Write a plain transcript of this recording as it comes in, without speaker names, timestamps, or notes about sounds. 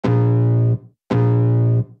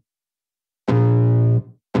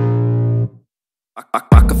I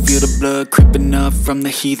can feel the blood creeping up from the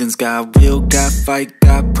heathens. Got will, got fight,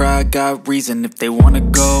 got pride, got reason. If they wanna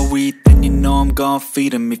go eat, then you know I'm gon'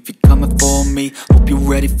 feed them. If you're coming for me, hope you're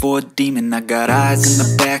ready for a demon. I got eyes in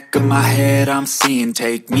the back of my head, I'm seeing.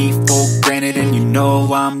 Take me for granted and you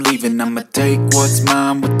know I'm leaving. I'ma take what's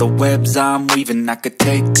mine with the webs I'm weaving. I could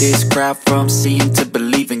take this crowd from seeing to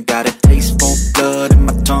believing. Got a taste for blood and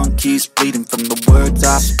my tongue keeps bleeding. From the words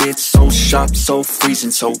I spit, so sharp, so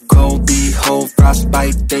freezing, so cold. Behold,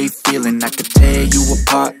 frostbite they feeling. I could tear you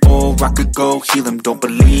apart or I could go heal them. Don't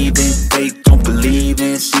believe in fate, don't believe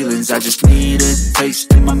in ceilings. I just need a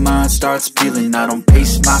taste and my mind starts peeling. I don't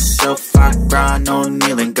pace myself, I grind on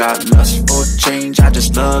kneeling. Got lust for change, I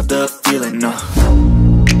just love the feeling.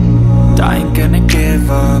 I ain't gonna give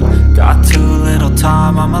up. Got too little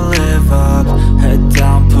time, I'ma live up. Head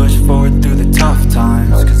down, push forward through the tough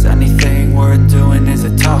times. Cause anything worth doing is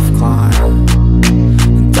a tough climb.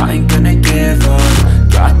 And I ain't gonna give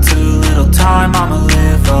up. Got too little time, I'ma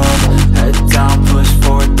live up. Head down, push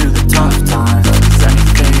forward through the tough times. Cause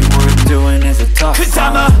anything worth doing is a tough climb. Cause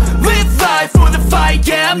I'ma live life for the fight,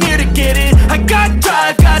 yeah, I'm here to get it. I got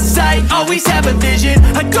drive, got sight, always have a vision.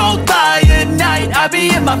 I go by at night, I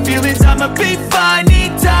be in my feelings. I'ma be fine,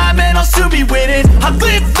 need time and I'll soon be winning. I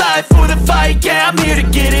live life for the fight, yeah, I'm here to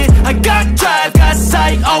get it. I got drive, got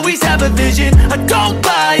sight, always have a vision. I go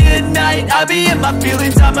by at night, I be in my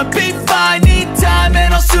feelings. I'ma be fine, need time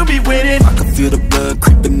and I'll soon be winning. I can feel the blood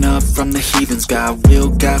creeping up from the heathens. Got will,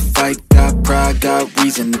 got fight, got pride, got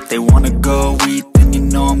reason. If they wanna go eat, then you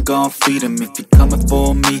know I'm gon' feed them. If you're coming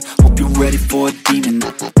for me, hope you're ready for a demon.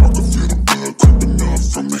 I can feel the blood creeping up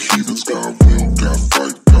from the heathens. Got will, got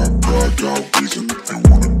fight, got pride, got reason. If they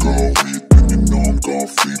wanna go eat, then you know I'm gon'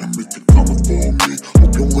 feed them. If you're coming for me,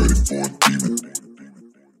 hope you're ready for a demon.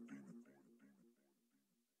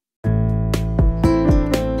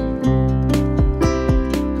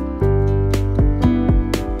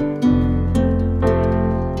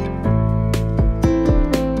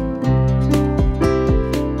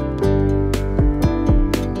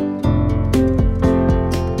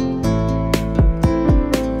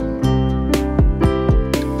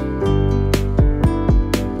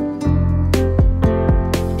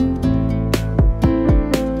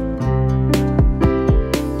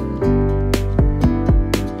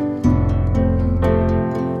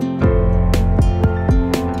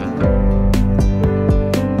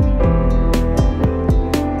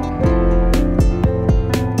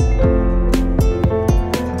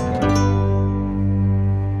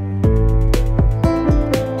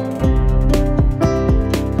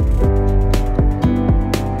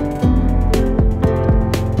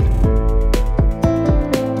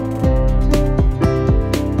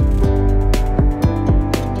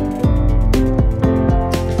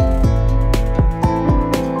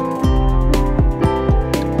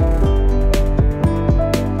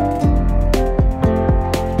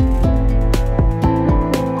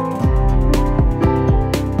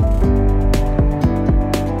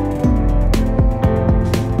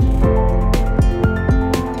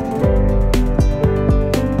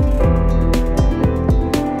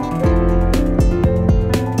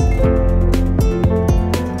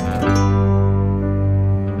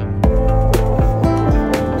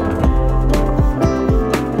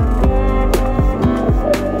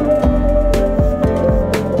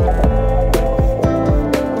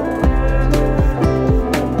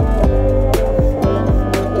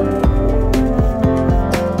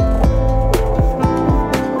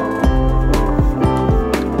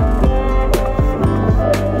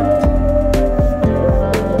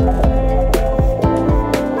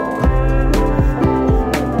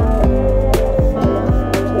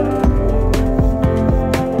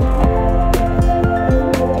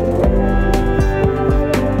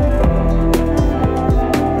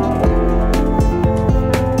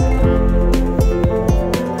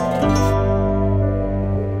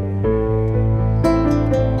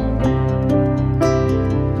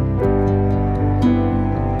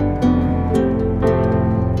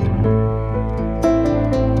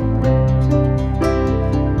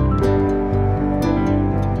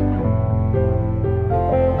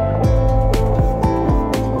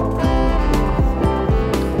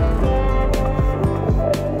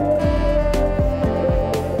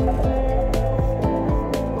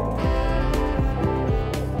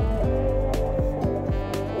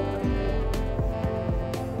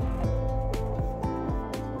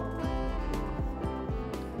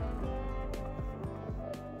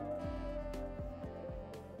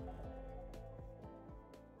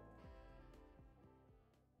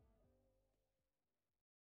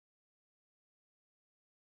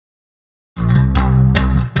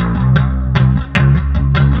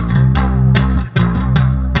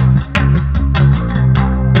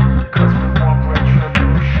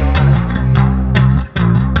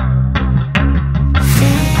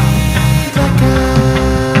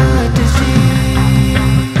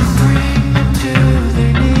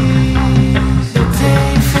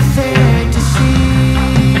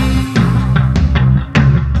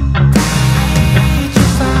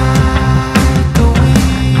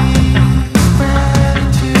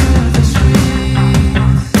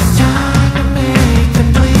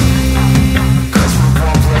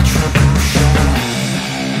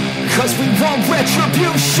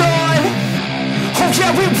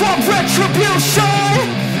 yeah, we want retribution.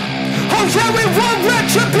 Oh yeah, we want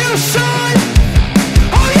retribution.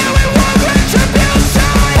 Oh yeah, we want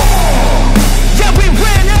retribution. Yeah, we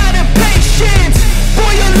ran out of patience.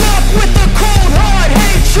 Boil up with the cold hard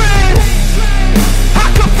hatred. I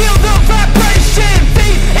can feel the vibration.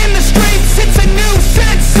 Feet in the streets, it's a new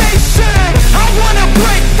sensation. I wanna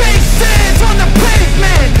break faces on the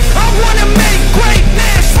pavement. I wanna make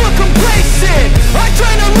greatness look complacent.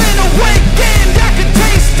 Adrenaline awakened, I can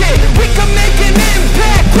taste it. We can make an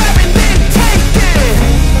impact, grab and then take it.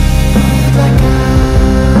 Like a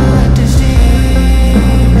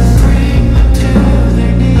disease, bring them to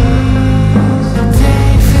their knees. No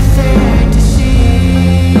pain for their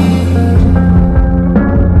disease.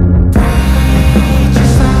 Breathe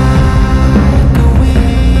just like a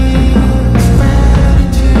wind, spread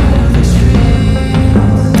into the streets.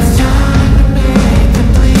 It's time to make them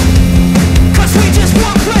bleed. 'Cause we just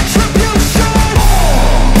want retribution.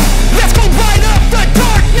 Let's go light up the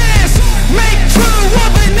darkness. Make true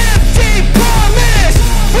of an empty promise.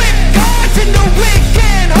 Flip cards into weak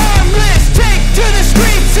and harmless. Take to the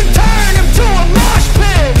streets and turn them to a mosh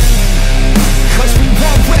pit. 'Cause we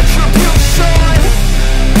want retribution.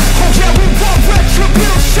 Oh yeah, we want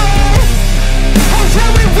retribution. Oh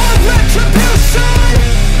yeah, we want retribution.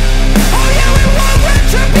 Oh yeah, we want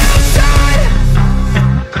retribution.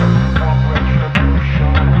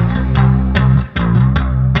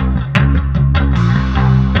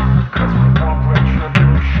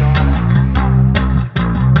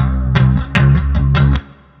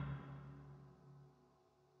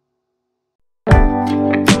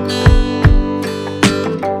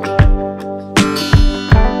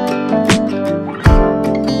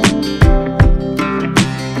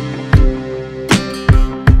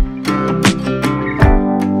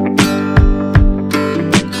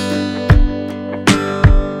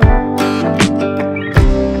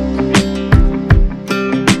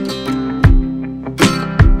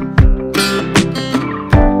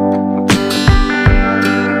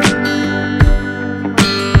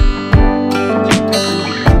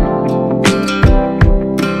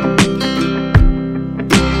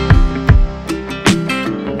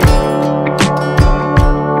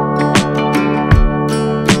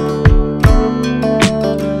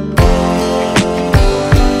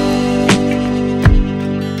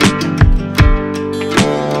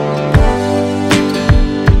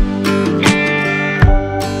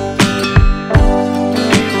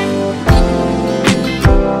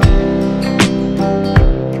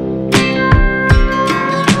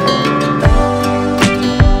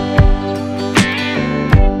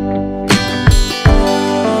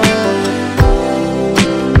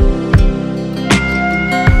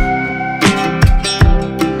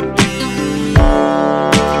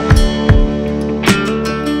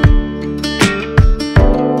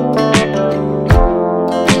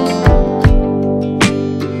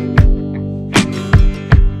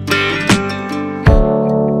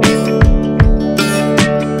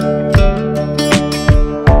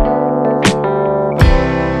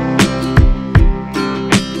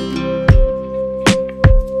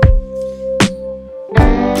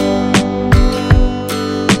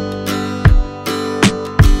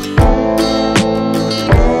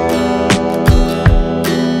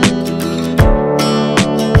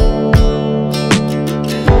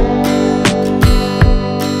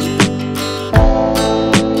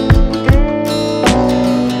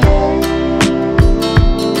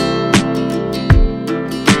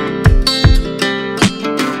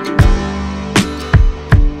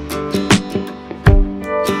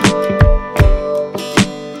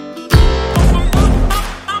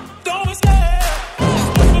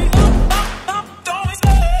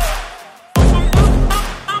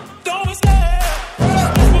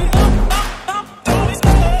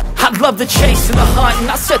 Love the chase and the hunt, and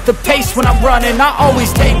I set the pace when I'm running. I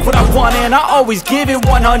always take what I want and I always give it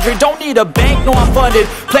 100. Don't need a bank, no I'm funded.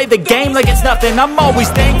 Play the game like it's nothing. I'm always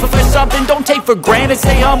thankful for something. Don't take for granted,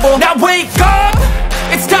 stay humble. Now wake up!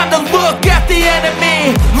 It's time to look at the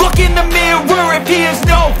enemy. Look in the mirror if he is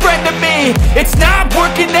no friend to me. It's not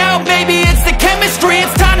working out, maybe it's the chemistry.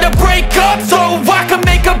 It's time to break up so I can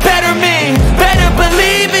make a better me. Better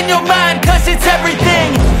believe in your mind, 'cause it's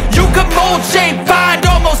everything. You can mold, shape, find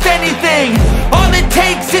almost anything. All it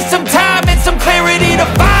takes is some time and some clarity to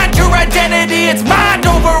find your identity. It's mind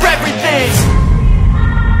over everything.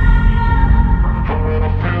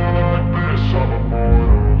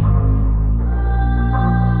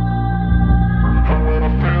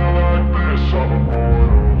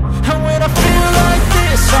 And when I feel like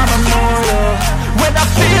this, I'm immortal. When I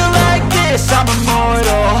feel like this, I'm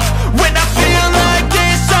immortal. When I feel like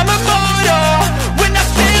this, I'm immortal. When I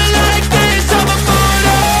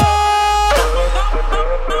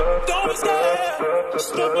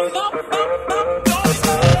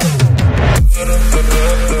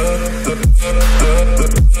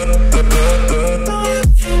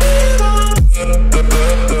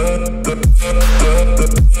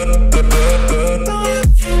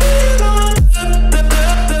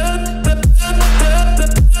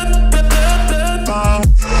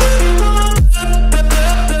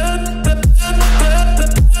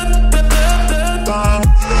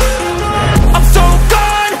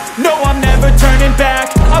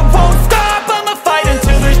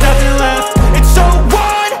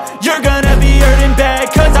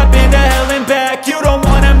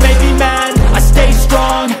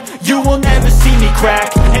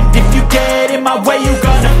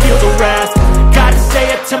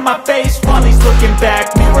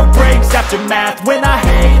aftermath. When I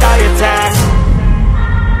hate, I attack.